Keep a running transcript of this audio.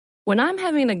When I'm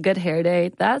having a good hair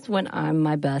day, that's when I'm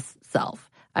my best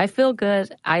self. I feel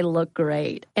good, I look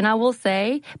great. And I will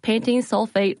say, Pantene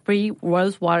Sulfate-Free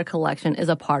Rose Water Collection is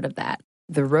a part of that.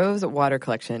 The Rose Water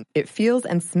Collection. It feels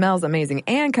and smells amazing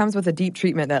and comes with a deep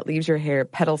treatment that leaves your hair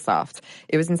petal soft.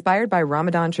 It was inspired by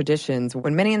Ramadan traditions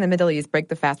when many in the Middle East break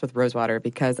the fast with rose water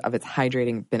because of its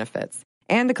hydrating benefits.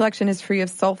 And the collection is free of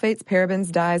sulfates,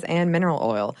 parabens, dyes, and mineral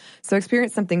oil. So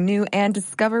experience something new and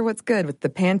discover what's good with the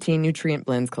Pantene Nutrient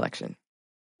Blends collection.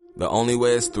 The Only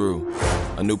Way is Through,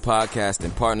 a new podcast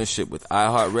in partnership with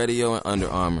iHeartRadio and Under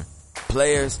Armour.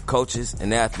 Players, coaches,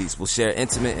 and athletes will share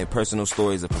intimate and personal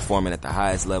stories of performing at the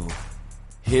highest level.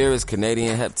 Here is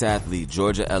Canadian heptathlete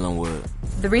Georgia Ellenwood.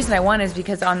 The reason I won is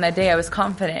because on that day I was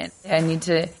confident. I need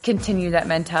to continue that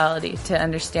mentality to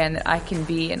understand that I can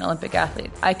be an Olympic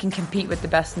athlete. I can compete with the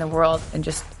best in the world and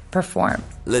just perform.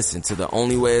 Listen to The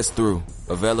Only Way is Through,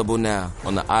 available now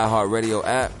on the iHeartRadio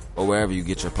app or wherever you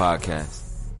get your podcasts.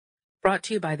 Brought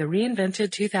to you by the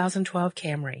reinvented 2012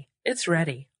 Camry. It's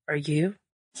ready. Are you?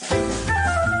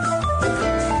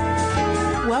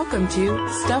 Welcome to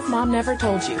Stuff Mom Never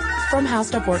Told You from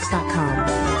HowStuffWorks.com.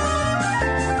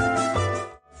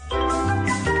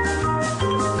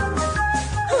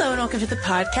 Hello and welcome to the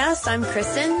podcast. I'm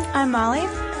Kristen. I'm Molly.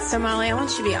 So Molly, I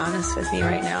want you to be honest with me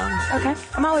right now. Okay.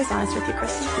 I'm always honest with you,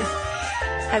 Kristen.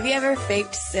 Have you ever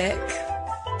faked sick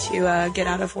to get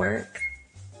out of work?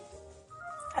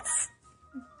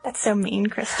 That's so mean,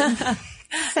 Kristen.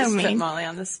 So Just mean. put Molly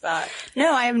on the spot.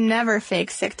 No, I have never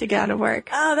faked sick to get out of work.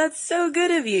 Oh, that's so good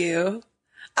of you.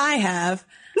 I have.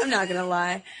 I'm not gonna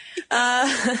lie.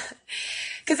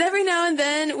 'Cause every now and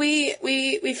then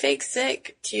we fake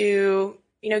sick to,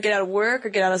 get out of work or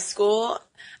get out of school.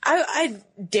 I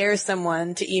dare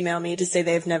someone to email me to say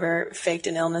they've never faked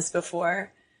an illness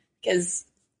before, 'cause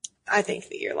I think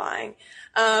that you're lying.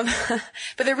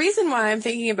 But the reason why I'm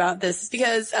thinking about this is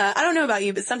because, I don't know about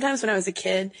you, but sometimes when I was a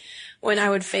kid, when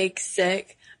I would fake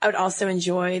sick, I would also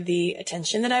enjoy the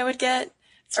attention that I would get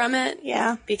from it.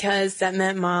 Yeah. Because that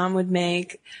meant Mom would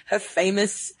make her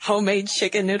famous homemade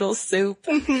chicken noodle soup.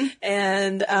 Mm-hmm.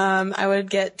 And, I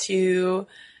would get to,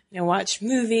 watch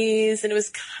movies, and it was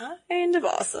kind of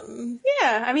awesome.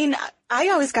 Yeah. I mean, I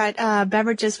always got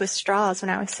beverages with straws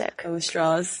when I was sick. Oh,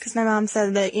 straws. Because my mom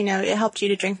said that, it helped you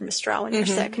to drink from a straw when you're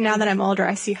sick. Now that I'm older,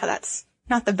 I see how that's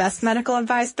not the best medical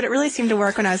advice, but it really seemed to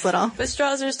work when I was little. But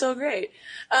straws are still great.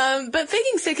 But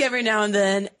faking sick every now and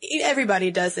then,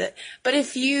 everybody does it. But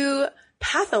if you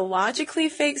pathologically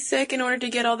fake sick in order to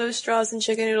get all those straws in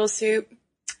chicken noodle soup,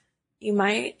 you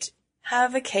might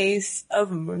have a case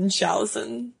of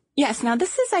Munchausen. Yes. Now,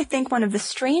 this is, I think, one of the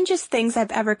strangest things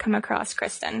I've ever come across,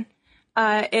 Kristen.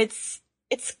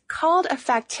 It's called a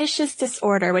factitious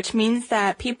disorder, which means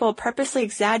that people purposely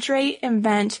exaggerate,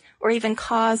 invent, or even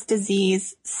cause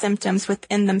disease symptoms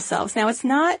within themselves. Now, it's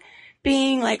not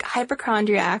being like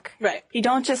hypochondriac. Right. You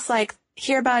don't just like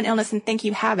hear about an illness and think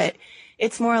you have it.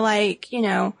 It's more like,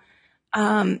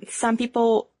 some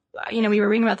people, we were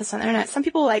reading about this on the internet. Some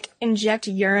people like inject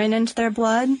urine into their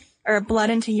blood or blood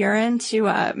into urine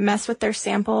to mess with their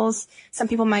samples. Some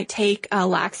people might take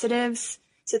laxatives.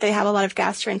 So they have a lot of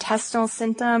gastrointestinal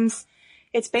symptoms.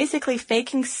 It's basically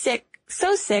faking sick,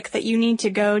 so sick that you need to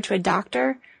go to a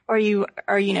doctor or you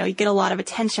get a lot of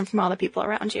attention from all the people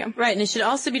around you. Right. And it should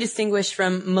also be distinguished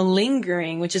from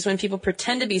malingering, which is when people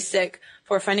pretend to be sick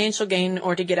for financial gain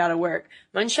or to get out of work.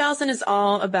 Munchausen is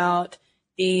all about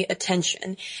the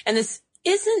attention. And this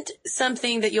isn't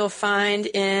something that you'll find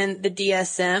in the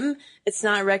DSM. It's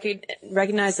not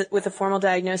recognized with a formal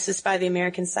diagnosis by the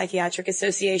American Psychiatric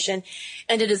Association.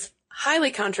 And it is highly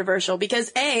controversial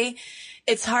because A,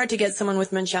 it's hard to get someone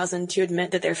with Munchausen to admit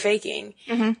that they're faking.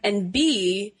 Mm-hmm. And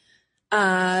B,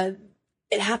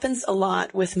 it happens a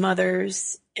lot with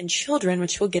mothers and children,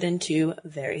 which we'll get into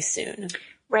very soon.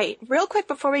 Right. Real quick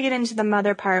before we get into the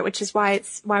mother part, which is why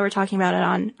we're talking about it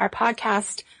on our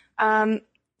podcast,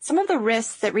 some of the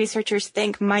risks that researchers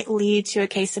think might lead to a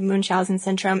case of Munchausen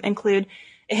syndrome include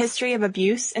a history of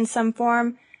abuse in some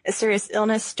form, a serious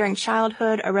illness during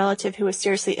childhood, a relative who was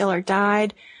seriously ill or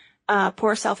died,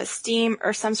 poor self-esteem,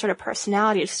 or some sort of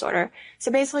personality disorder.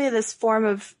 So basically this form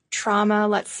of trauma,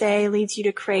 let's say, leads you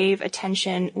to crave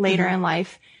attention later in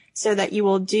life so that you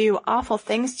will do awful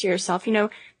things to yourself.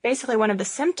 Basically one of the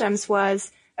symptoms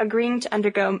was agreeing to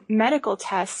undergo medical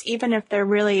tests, even if they're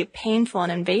really painful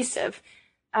and invasive.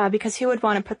 Because who would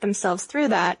want to put themselves through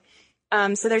that?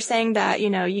 So they're saying that,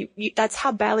 that's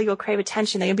how badly you'll crave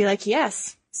attention. They'll be like,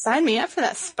 yes, sign me up for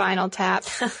that spinal tap.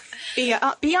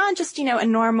 Beyond just, a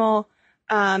normal,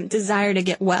 desire to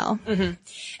get well. Mm-hmm.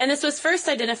 And this was first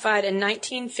identified in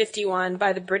 1951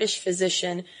 by the British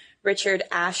physician Richard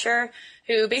Asher,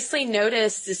 who basically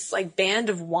noticed this like band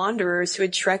of wanderers who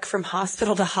would trek from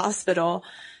hospital to hospital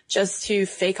just to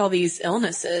fake all these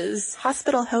illnesses.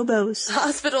 Hospital hobos.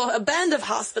 A band of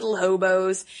hospital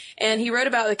hobos. And he wrote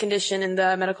about the condition in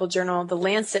the medical journal, The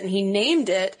Lancet, and he named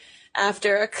it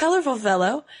after a colorful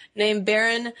fellow named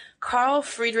Baron Karl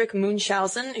Friedrich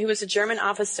Munchausen, who was a German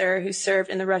officer who served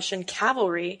in the Russian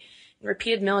cavalry in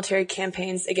repeated military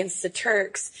campaigns against the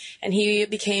Turks. And he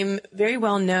became very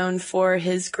well known for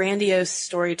his grandiose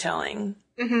storytelling.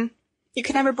 Mm-hmm. You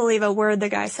can never believe a word the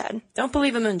guy said. Don't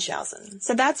believe a Munchausen.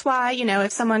 So that's why,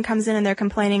 if someone comes in and they're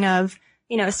complaining of,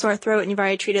 a sore throat and you've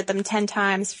already treated them 10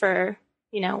 times for,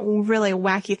 really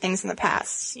wacky things in the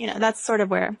past, that's sort of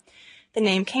where the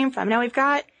name came from. Now we've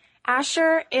got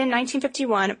Asher in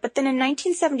 1951, but then in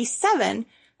 1977,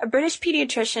 a British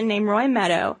pediatrician named Roy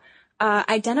Meadow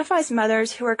identifies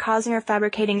mothers who are causing or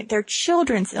fabricating their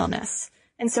children's illness.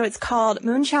 And so it's called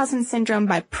Munchausen Syndrome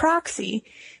by proxy,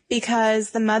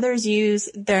 because the mothers use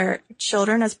their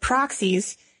children as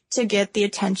proxies to get the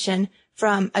attention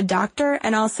from a doctor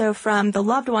and also from the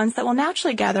loved ones that will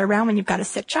naturally gather around when you've got a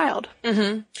sick child.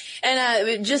 Mm-hmm.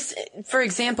 And just for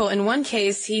example, in one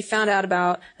case, he found out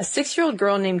about a 6-year-old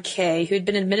girl named Kay who had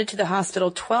been admitted to the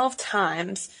hospital 12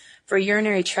 times for a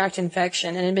urinary tract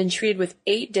infection and had been treated with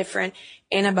 8 different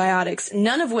antibiotics,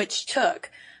 none of which took.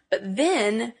 But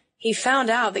then he found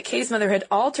out that Kay's mother had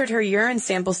altered her urine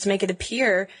samples to make it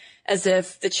appear as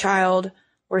if the child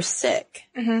were sick.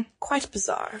 Mm-hmm. Quite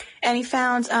bizarre. And he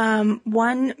found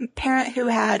one parent who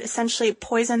had essentially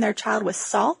poisoned their child with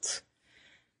salt.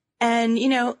 And,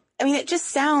 it just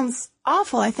sounds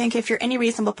awful. I think if you're any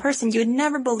reasonable person, you would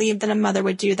never believe that a mother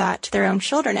would do that to their own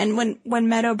children. And when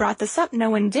Meadow brought this up, no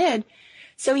one did.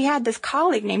 So he had this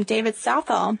colleague named David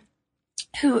Southall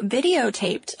who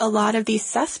videotaped a lot of these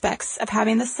suspects of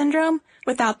having the syndrome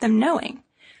without them knowing.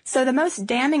 So the most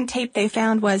damning tape they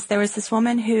found was there was this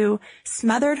woman who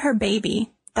smothered her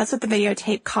baby. That's what the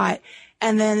videotape caught.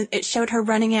 And then it showed her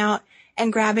running out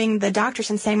and grabbing the doctors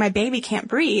and saying, "My baby can't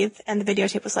breathe." And the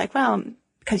videotape was like, well,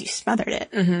 because you smothered it.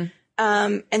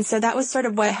 Mm-hmm. And so that was sort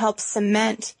of what helped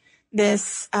cement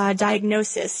this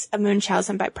diagnosis of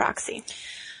Munchausen by proxy.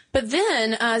 But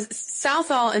then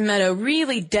Southall and Meadow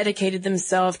really dedicated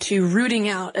themselves to rooting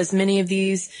out as many of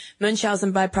these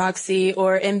Munchausen by proxy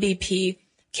or MBP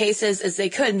cases as they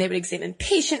could. And they would examine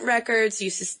patient records,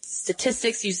 use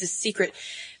statistics, use the secret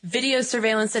video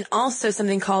surveillance, and also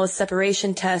something called a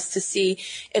separation test to see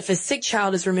if a sick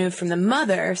child is removed from the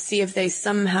mother, see if they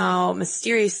somehow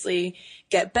mysteriously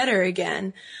get better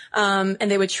again. And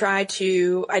they would try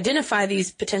to identify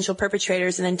these potential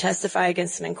perpetrators and then testify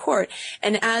against them in court.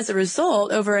 And as a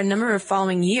result, over a number of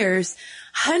following years,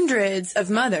 hundreds of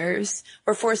mothers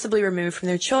were forcibly removed from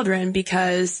their children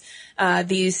because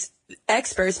these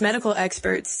experts, medical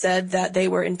experts, said that they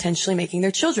were intentionally making their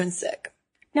children sick.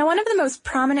 Now, one of the most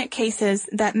prominent cases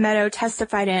that Meadow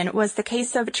testified in was the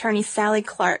case of attorney Sally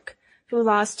Clark, who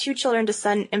lost 2 children to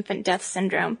sudden infant death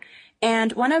syndrome.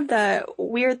 And one of the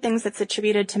weird things that's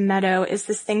attributed to Meadow is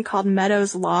this thing called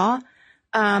Meadow's Law.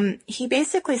 He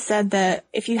basically said that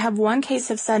if you have 1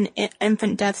 case of sudden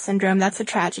infant death syndrome, that's a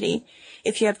tragedy.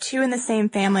 If you have 2 in the same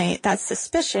family, that's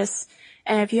suspicious.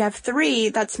 And if you have 3,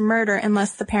 that's murder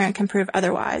unless the parent can prove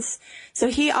otherwise. So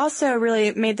he also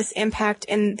really made this impact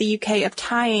in the UK of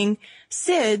tying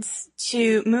SIDS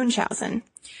to Munchausen.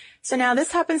 So now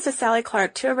this happens to Sally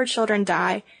Clark. 2 of her children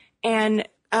die, and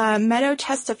Meadow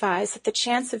testifies that the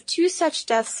chance of 2 such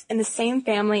deaths in the same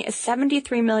family is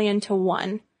 73 million to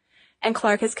 1, and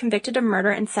Clark is convicted of murder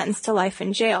and sentenced to life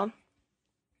in jail.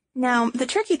 Now, the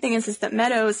tricky thing is that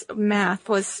Meadow's math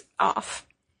was off.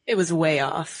 It was way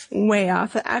off. Way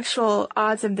off. The actual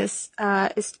odds of this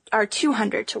are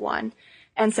 200 to 1.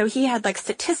 And so he had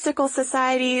statistical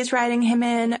societies writing him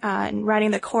in, and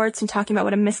writing the courts and talking about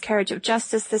what a miscarriage of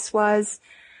justice this was.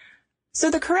 So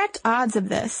the correct odds of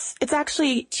this, it's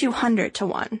actually 200 to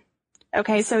 1.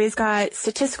 Okay, so he's got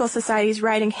statistical societies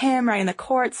writing him, writing the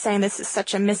courts, saying this is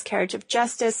such a miscarriage of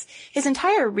justice. His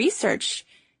entire research,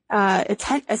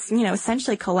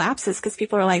 essentially collapses because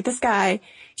people are like, this guy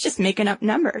is just making up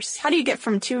numbers. How do you get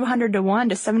from 200 to 1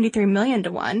 to 73 million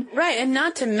to 1? Right, and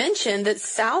not to mention that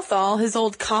Southall, his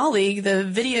old colleague, the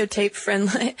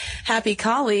videotape-friendly, happy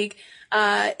colleague,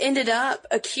 ended up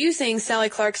accusing Sally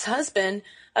Clark's husband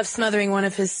of smothering one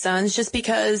of his sons just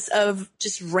because of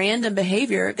just random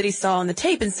behavior that he saw on the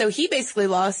tape. And so he basically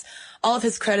lost all of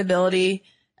his credibility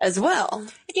as well.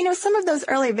 Some of those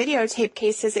early videotape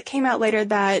cases, it came out later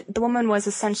that the woman was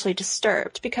essentially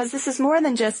disturbed because this is more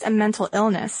than just a mental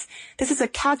illness. This is a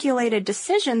calculated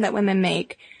decision that women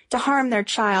make to harm their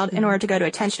child in order to go to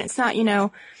attention. It's not,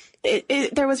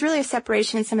 there was really a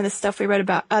separation in some of the stuff we read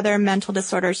about other mental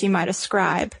disorders you might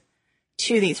ascribe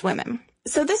to these women.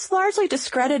 So this largely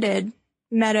discredited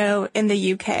Meadow in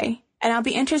the UK. And I'll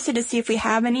be interested to see if we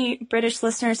have any British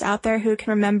listeners out there who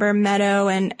can remember Meadow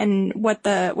and what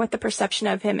the perception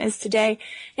of him is today.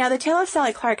 Now, the tale of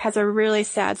Sally Clark has a really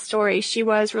sad story. She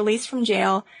was released from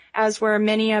jail, as were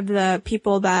many of the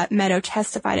people that Meadow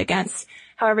testified against.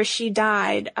 However, she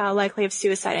died, likely of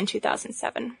suicide in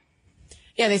 2007.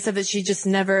 Yeah, they said that she just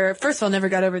never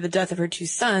got over the death of her 2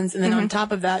 sons. And then on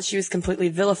top of that, she was completely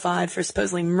vilified for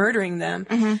supposedly murdering them.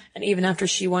 And even after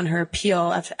she won her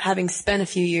appeal, after having spent a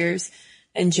few years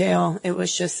in jail, it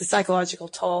was just the psychological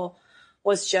toll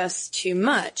was just too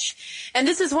much. And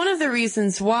this is one of the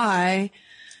reasons why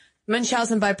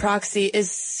Munchausen by proxy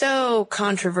is so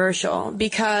controversial,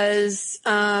 because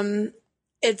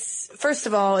it's, first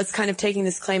of all, it's kind of taking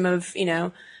this claim of,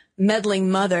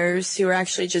 meddling mothers who are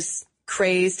actually just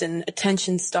crazed and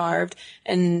attention starved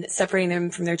and separating them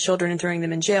from their children and throwing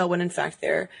them in jail when in fact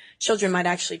their children might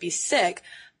actually be sick.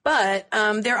 But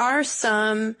there are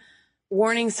some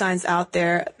warning signs out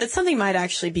there that something might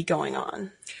actually be going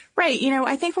on. Right.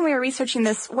 I think when we were researching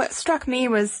this, what struck me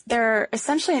was there are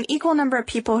essentially an equal number of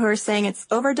people who are saying it's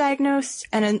overdiagnosed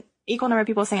and an equal number of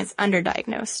people saying it's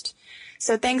underdiagnosed.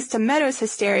 So thanks to Meadow's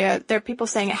hysteria, there are people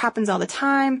saying it happens all the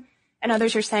time, and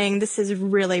others are saying this is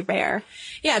really rare.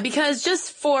 Yeah, because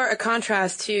just for a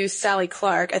contrast to Sally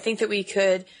Clark, I think that we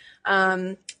could,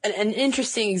 an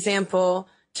interesting example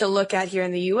to look at here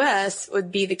in the U.S.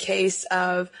 would be the case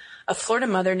of a Florida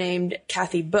mother named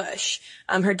Kathy Bush.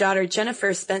 Her daughter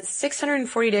Jennifer spent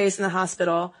 640 days in the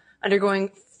hospital undergoing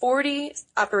 40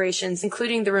 operations,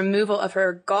 including the removal of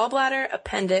her gallbladder,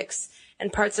 appendix,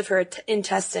 and parts of her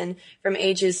intestine from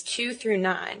ages 2 through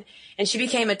 9. And she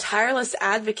became a tireless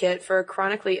advocate for a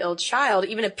chronically ill child,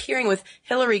 even appearing with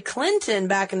Hillary Clinton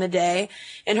back in the day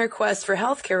in her quest for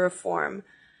healthcare reform.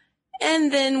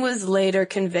 And then was later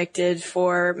convicted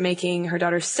for making her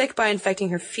daughter sick by infecting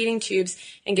her feeding tubes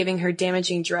and giving her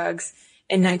damaging drugs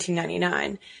in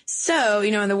 1999. So,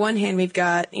 on the one hand, we've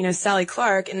got, Sally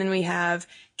Clark, and then we have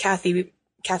Kathy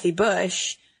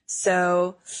Bush.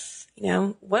 So,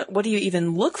 what do you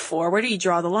even look for? Where do you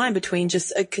draw the line between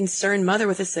just a concerned mother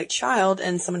with a sick child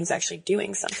and someone who's actually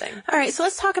doing something? All right, so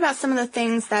let's talk about some of the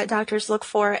things that doctors look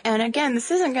for. And again,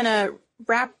 this isn't going to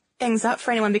wrap things up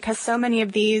for anyone because so many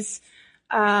of these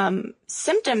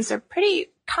symptoms are pretty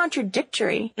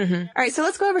contradictory. All right, so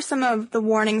let's go over some of the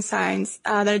warning signs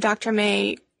that a doctor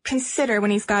may consider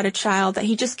when he's got a child that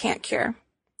he just can't cure.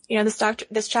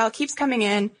 This child keeps coming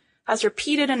in, has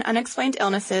repeated and unexplained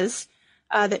illnesses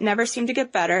that never seem to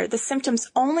get better. The symptoms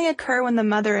only occur when the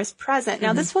mother is present.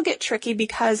 Now, this will get tricky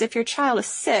because if your child is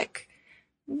sick,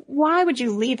 why would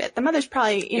you leave it? The mother's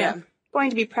probably, going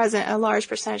to be present a large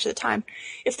percentage of the time.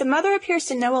 If the mother appears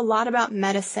to know a lot about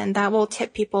medicine, that will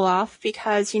tip people off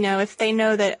because, if they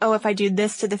know that, if I do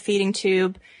this to the feeding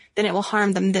tube, then it will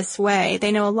harm them this way.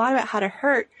 They know a lot about how to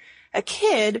hurt a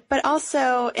kid, but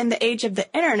also in the age of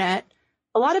the internet,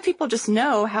 a lot of people just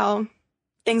know how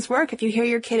things work. If you hear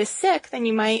your kid is sick, then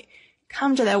you might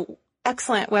come to the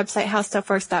excellent website,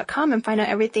 howstuffworks.com, and find out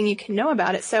everything you can know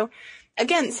about it. So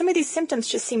again, some of these symptoms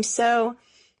just seem so,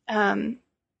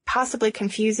 possibly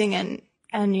confusing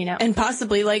and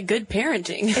possibly like good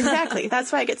parenting. Exactly.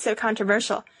 That's why it gets so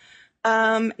controversial.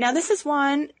 Now this is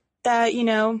one that,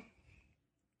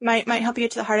 might help you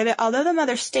get to the heart of it. Although the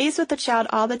mother stays with the child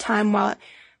all the time while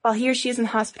he or she is in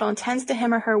the hospital and tends to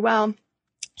him or her well,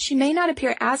 she may not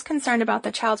appear as concerned about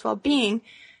the child's well-being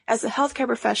as the healthcare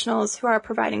professionals who are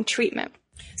providing treatment.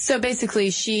 So basically,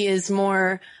 she is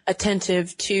more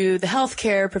attentive to the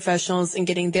healthcare professionals and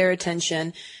getting their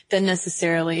attention than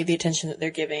necessarily the attention that they're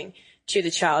giving to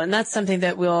the child. And that's something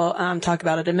that we'll talk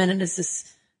about in a minute, is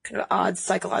this kind of odd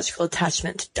psychological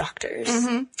attachment to doctors.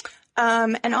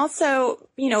 And also,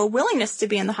 willingness to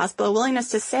be in the hospital, willingness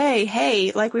to say,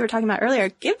 hey, like we were talking about earlier,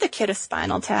 give the kid a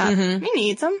spinal tap. He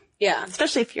needs them. Yeah.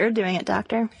 Especially if you're doing it,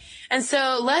 doctor. And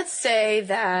so let's say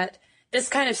that this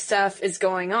kind of stuff is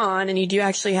going on and you do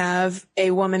actually have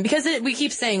a woman, because we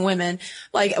keep saying women,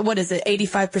 like, what is it?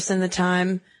 85% of the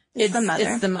time it's the mother.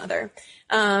 It's the mother.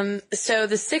 So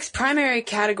the 6 primary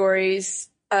categories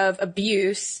of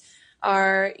abuse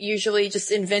are usually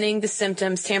just inventing the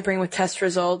symptoms, tampering with test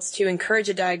results to encourage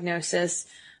a diagnosis,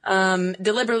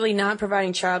 deliberately not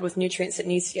providing child with nutrients that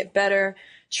needs to get better,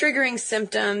 triggering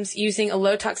symptoms, using a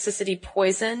low toxicity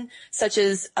poison, such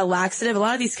as a laxative. A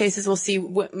lot of these cases we'll see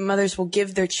mothers will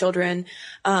give their children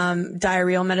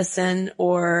diarrheal medicine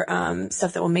or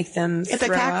stuff that will make them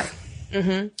throw up.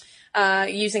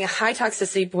 using a high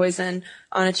toxicity poison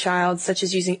on a child, such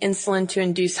as using insulin to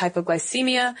induce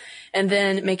hypoglycemia, and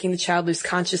then making the child lose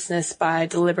consciousness by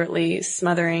deliberately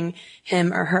smothering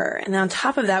him or her. And then on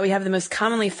top of that, we have the most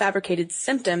commonly fabricated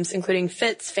symptoms, including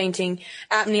fits, fainting,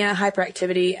 apnea,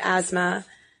 hyperactivity, asthma,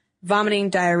 vomiting,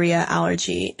 diarrhea,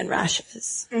 allergy, and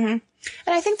rashes. Mm-hmm.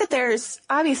 And I think that there's,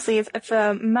 obviously, if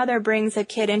a mother brings a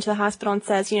kid into the hospital and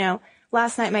says,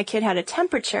 last night my kid had a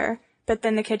temperature, but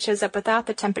then the kid shows up without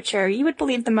the temperature, you would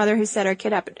believe the mother who said her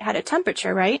kid had a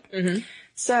temperature, right? Mm-hmm.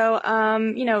 So,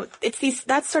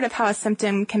 that's sort of how a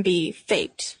symptom can be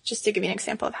faked, just to give you an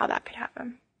example of how that could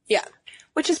happen. Yeah.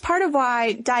 Which is part of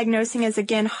why diagnosing is,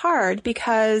 again, hard,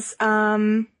 because,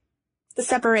 the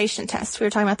separation test, we were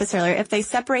talking about this earlier. If they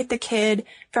separate the kid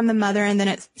from the mother and then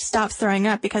it stops throwing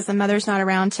up because the mother's not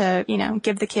around to,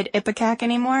 give the kid Ipecac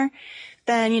anymore,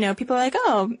 then, people are like,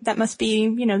 oh, that must be,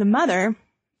 the mother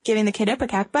giving the kid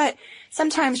Ipecac. But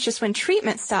sometimes just when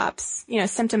treatment stops,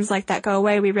 symptoms like that go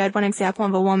away. We read one example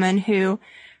of a woman who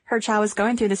her child was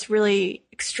going through this really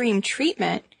extreme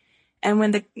treatment. And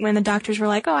when the doctors were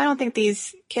like, oh, I don't think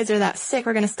these kids are that sick,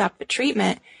 we're going to stop the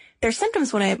treatment, their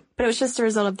symptoms went away, but it was just a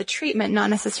result of the treatment, not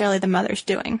necessarily the mother's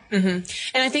doing. Mm-hmm.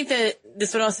 And I think that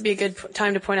this would also be a good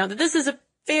time to point out that this is a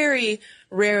very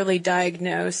rarely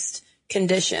diagnosed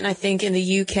condition. I think in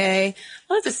the UK, a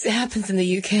lot of this happens in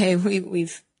the UK,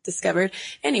 we've discovered.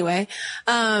 Anyway,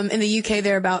 in the UK,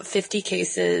 there are about 50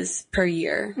 cases per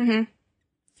year. Mm-hmm.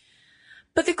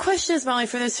 But the question is, Molly,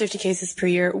 for those 50 cases per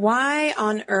year, why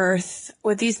on earth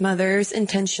would these mothers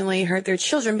intentionally hurt their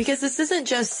children? Because this isn't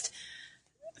just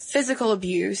physical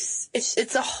abuse.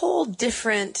 It's a whole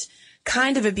different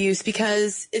kind of abuse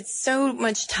because it's so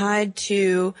much tied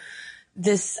to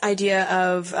this idea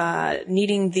of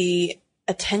needing the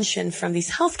attention from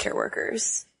these healthcare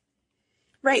workers.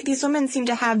 Right. These women seem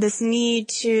to have this need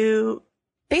to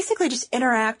basically just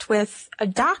interact with a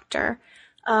doctor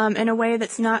in a way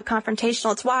that's not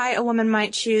confrontational. It's why a woman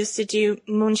might choose to do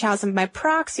Munchausen by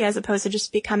proxy as opposed to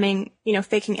just becoming,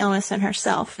 faking illness in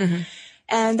herself. Mm-hmm.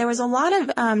 And there was a lot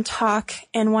of talk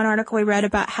in one article we read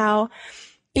about how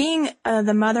being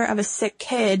the mother of a sick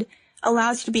kid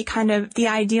allows you to be kind of the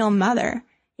ideal mother.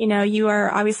 You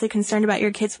are obviously concerned about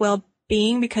your kid's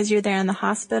well-being because you're there in the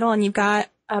hospital, and you've got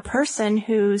a person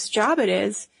whose job it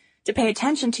is to pay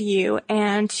attention to you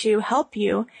and to help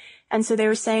you. And so they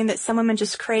were saying that some women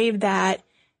just crave that,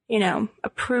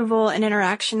 approval and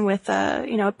interaction with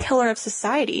a pillar of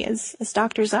society as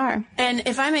doctors are. And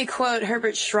if I may quote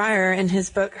Herbert Schreier in his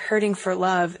book, Hurting for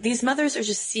Love, these mothers are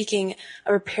just seeking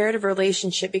a reparative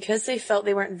relationship because they felt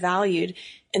they weren't valued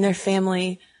in their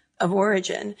family of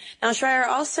origin. Now, Schreier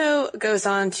also goes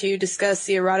on to discuss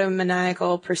the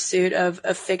erotomaniacal pursuit of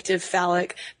a fictive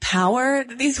phallic power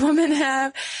that these women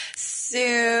have. So,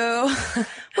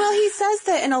 well, he says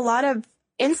that in a lot of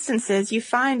instances, you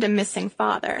find a missing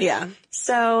father. Yeah.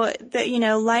 So that,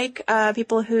 like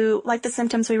people who, like the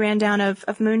symptoms we ran down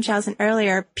of Munchausen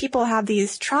earlier, people have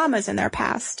these traumas in their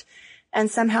past. And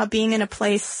somehow being in a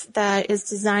place that is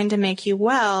designed to make you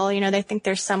well, they think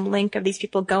there's some link of these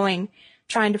people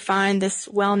trying to find this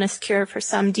wellness cure for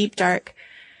some deep, dark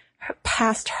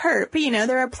past hurt. But,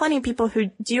 there are plenty of people who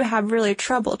do have really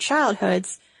troubled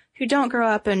childhoods who don't grow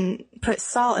up and put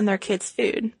salt in their kids'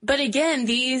 food. But again,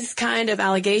 these kind of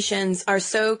allegations are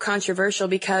so controversial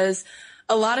because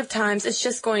a lot of times it's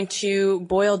just going to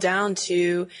boil down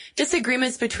to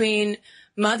disagreements between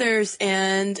mothers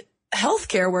and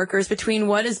healthcare workers between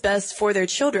what is best for their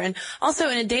children. Also,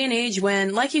 in a day and age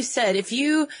when, like you said, if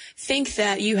you think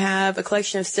that you have a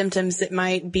collection of symptoms that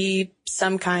might be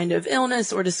some kind of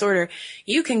illness or disorder,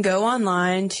 you can go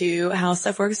online to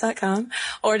howstuffworks.com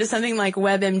or to something like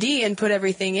WebMD and put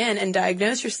everything in and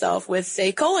diagnose yourself with,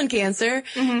 say, colon cancer,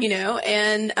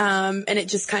 and it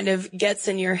just kind of gets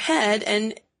in your head,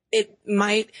 and it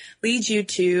might lead you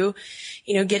to,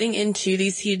 getting into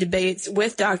these heated debates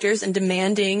with doctors and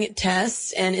demanding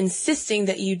tests and insisting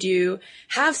that you do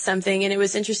have something. And it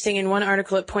was interesting, in one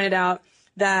article it pointed out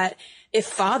that if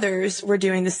fathers were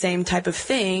doing the same type of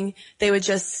thing, they would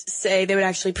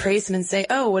actually praise him and say,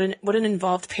 oh, what an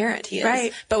involved parent he is.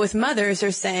 Right. But with mothers,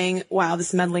 they're saying, wow,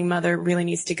 this meddling mother really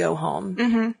needs to go home.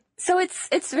 Mm-hmm. So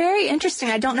it's very interesting.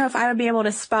 I don't know if I would be able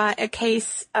to spot a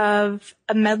case of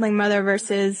a meddling mother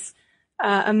versus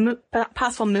a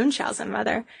possible Munchausen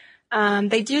mother.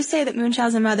 They do say that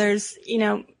Munchausen mothers,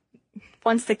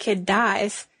 once the kid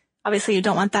dies, obviously you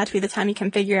don't want that to be the time you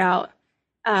can figure out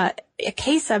a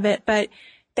case of it, but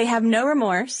they have no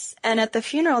remorse. And at the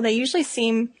funeral, they usually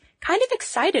seem kind of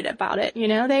excited about it.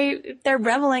 They're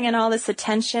reveling in all this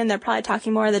attention. They're probably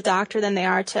talking more to the doctor than they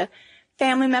are to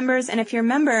family members. And if you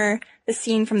remember the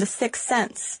scene from The Sixth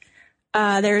Sense,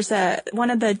 there's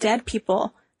one of the dead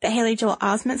people that Haley Joel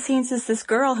Osment sees is this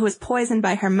girl who was poisoned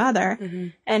by her mother. Mm-hmm.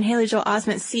 And Haley Joel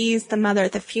Osment sees the mother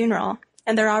at the funeral,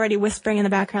 and they're already whispering in the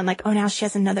background like, oh, now she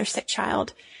has another sick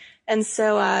child. And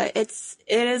so, it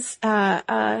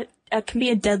can be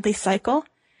a deadly cycle.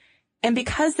 And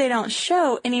because they don't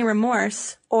show any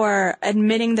remorse or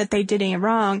admitting that they did any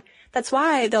wrong, that's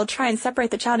why they'll try and separate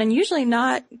the child and usually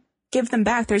not give them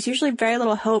back. There's usually very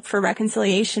little hope for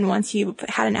reconciliation once you've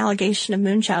had an allegation of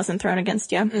Munchausen thrown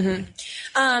against you.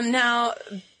 Mm-hmm. Now,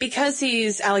 because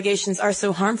these allegations are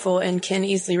so harmful and can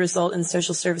easily result in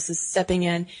social services stepping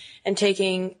in and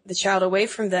taking the child away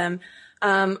from them,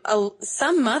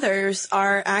 some mothers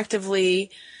are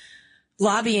actively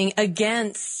lobbying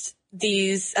against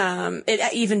these,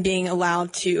 it even being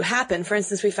allowed to happen. For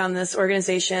instance, we found this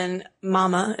organization,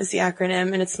 MAMA is the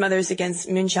acronym, and it's Mothers Against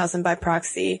Munchausen by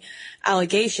Proxy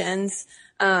allegations.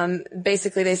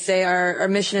 Basically they say our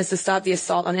mission is to stop the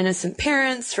assault on innocent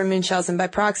parents from Munchausen by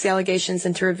proxy allegations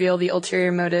and to reveal the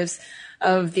ulterior motives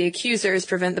of the accusers,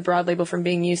 prevent the broad label from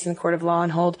being used in the court of law,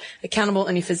 and hold accountable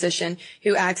any physician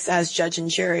who acts as judge and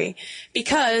jury.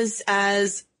 Because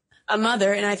as a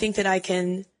mother, and I think that I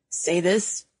can say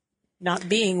this, not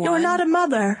being one. You're not a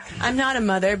mother. I'm not a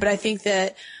mother, but I think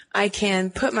that I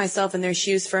can put myself in their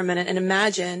shoes for a minute and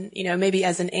imagine, maybe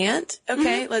as an aunt,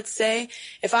 okay, mm-hmm. Let's say,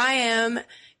 if I am,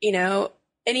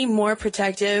 any more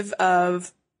protective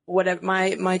of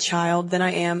my child than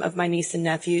I am of my niece and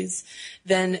nephews,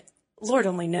 then Lord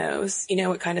only knows,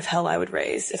 what kind of hell I would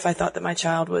raise if I thought that my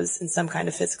child was in some kind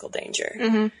of physical danger.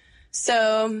 Mm-hmm.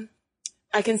 So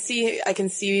I can see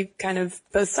kind of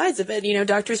both sides of it.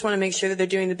 Doctors want to make sure that they're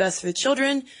doing the best for the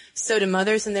children. So do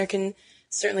mothers, and there can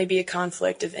certainly be a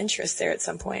conflict of interest there at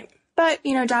some point. But,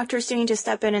 doctors do need to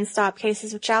step in and stop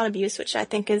cases of child abuse, which I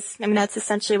think that's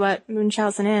essentially what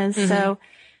Munchausen is. Mm-hmm. So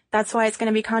that's why it's going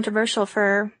to be controversial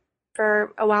for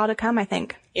a while to come, I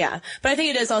think. Yeah. But I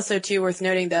think it is also, too, worth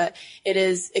noting that it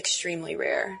is extremely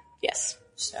rare. Yes.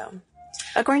 So,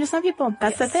 according to some people,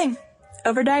 that's the thing.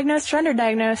 Overdiagnosed or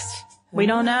underdiagnosed. We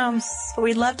don't know, but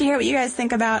we'd love to hear what you guys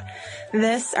think about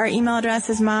this. Our email address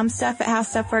is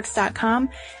momstuff@howstuffworks.com,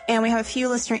 and we have a few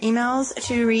listener emails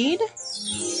to read.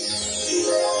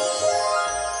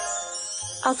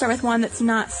 I'll start with one that's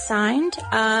not signed.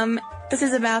 This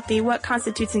is about the What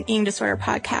Constitutes an Eating Disorder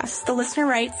podcast. The listener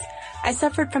writes, I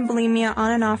suffered from bulimia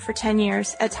on and off for 10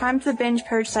 years. At times, the binge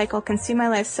purge cycle consumed my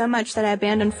life so much that I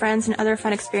abandoned friends and other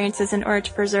fun experiences in order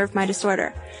to preserve my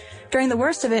disorder. During the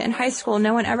worst of it in high school,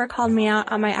 no one ever called me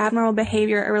out on my abnormal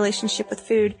behavior or relationship with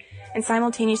food, and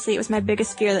simultaneously it was my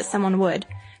biggest fear that someone would.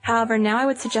 However, now I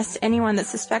would suggest to anyone that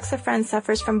suspects a friend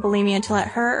suffers from bulimia to let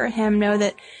her or him know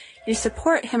that you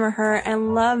support him or her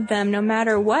and love them no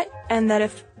matter what, and that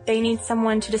if they need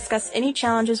someone to discuss any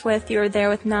challenges with, you are there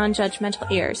with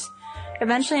non-judgmental ears.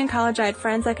 Eventually in college, I had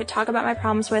friends I could talk about my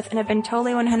problems with and have been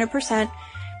totally 100%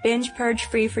 binge purge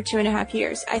free for 2.5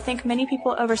 years. I think many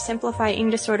people oversimplify eating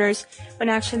disorders when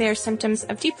actually they are symptoms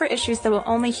of deeper issues that will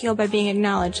only heal by being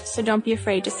acknowledged, so don't be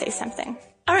afraid to say something.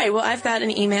 All right, well, I've got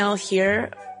an email here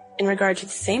in regard to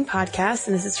the same podcast,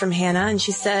 and this is from Hannah, and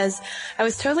she says, I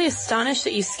was totally astonished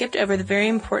that you skipped over the very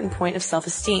important point of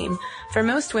self-esteem. For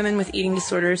most women with eating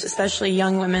disorders, especially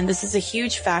young women, this is a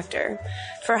huge factor.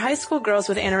 For high school girls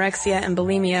with anorexia and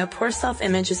bulimia, poor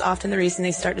self-image is often the reason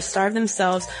they start to starve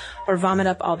themselves or vomit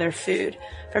up all their food.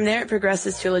 From there, it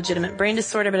progresses to a legitimate brain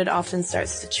disorder, but it often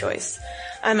starts as a choice.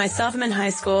 I myself am in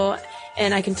high school,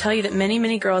 and I can tell you that many,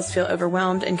 many girls feel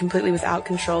overwhelmed and completely without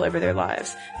control over their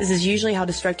lives. This is usually how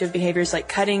destructive behaviors like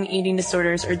cutting, eating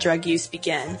disorders, or drug use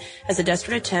begin, as a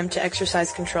desperate attempt to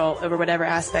exercise control over whatever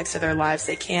aspects of their lives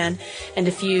they can and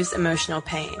diffuse emotional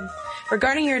pain.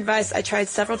 Regarding your advice, I tried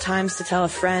several times to tell a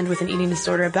friend with an eating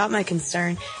disorder about my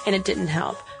concern, and it didn't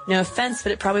help. No offense,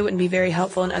 but it probably wouldn't be very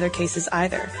helpful in other cases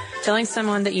either. Telling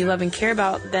someone that you love and care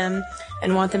about them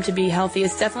and want them to be healthy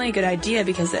is definitely a good idea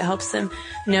because it helps them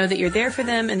know that you're there for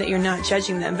them and that you're not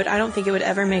judging them, but I don't think it would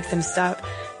ever make them stop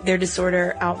their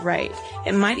disorder outright.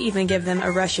 It might even give them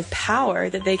a rush of power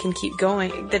that they can keep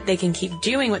going, that they can keep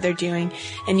doing what they're doing,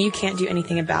 and you can't do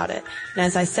anything about it. And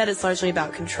as I said, it's largely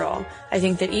about control. I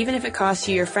think that even if it costs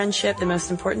you your friendship, the most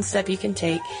important step you can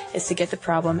take is to get the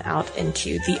problem out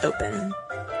into the open.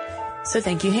 So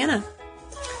thank you, Hannah.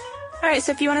 All right,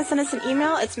 so if you want to send us an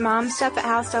email, it's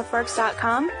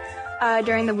momstuff@howstuffworks.com.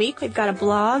 During the week, we've got a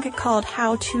blog called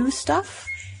How To Stuff.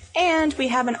 And we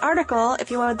have an article, if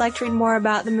you would like to read more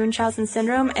about the Munchausen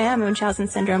Syndrome and Munchausen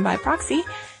Syndrome by proxy,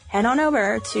 head on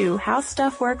over to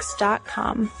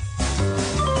howstuffworks.com.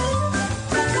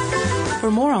 For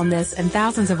more on this and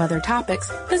thousands of other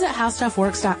topics, visit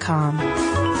howstuffworks.com.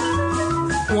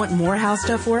 Want more How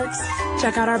Stuff Works?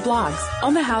 Check out our blogs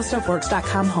on the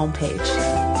howstuffworks.com homepage.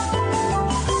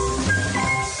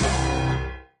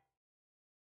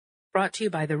 Brought to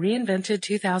you by the reinvented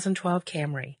 2012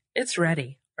 Camry. It's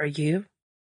ready. Are you?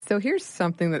 So here's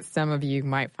something that some of you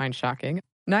might find shocking.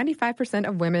 95%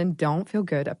 of women don't feel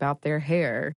good about their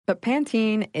hair. But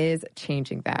Pantene is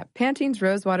changing that. Pantene's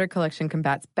Rosewater collection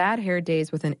combats bad hair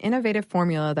days with an innovative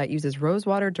formula that uses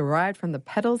rosewater derived from the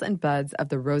petals and buds of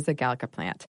the Rosa gallica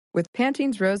plant. With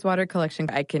Pantene's Rosewater collection,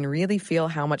 I can really feel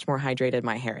how much more hydrated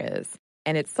my hair is.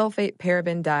 And it's sulfate,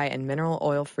 paraben, dye, and mineral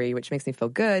oil-free, which makes me feel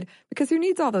good because who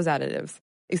needs all those additives?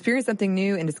 Experience something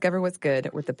new and discover what's good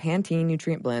with the Pantene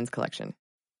Nutrient Blends collection.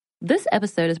 This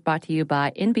episode is brought to you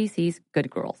by NBC's Good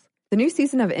Girls. The new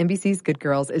season of NBC's Good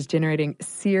Girls is generating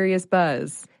serious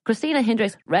buzz. Christina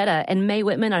Hendricks, Retta, and Mae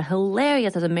Whitman are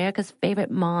hilarious as America's favorite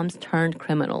moms turned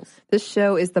criminals. This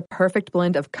show is the perfect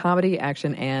blend of comedy,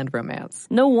 action, and romance.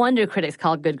 No wonder critics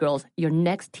call Good Girls your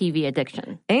next TV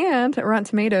addiction. And Rotten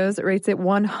Tomatoes rates it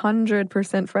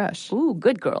 100% fresh. Ooh,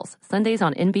 Good Girls, Sundays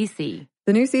on NBC.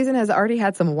 The new season has already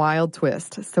had some wild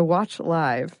twists, so watch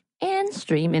live. And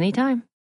stream anytime.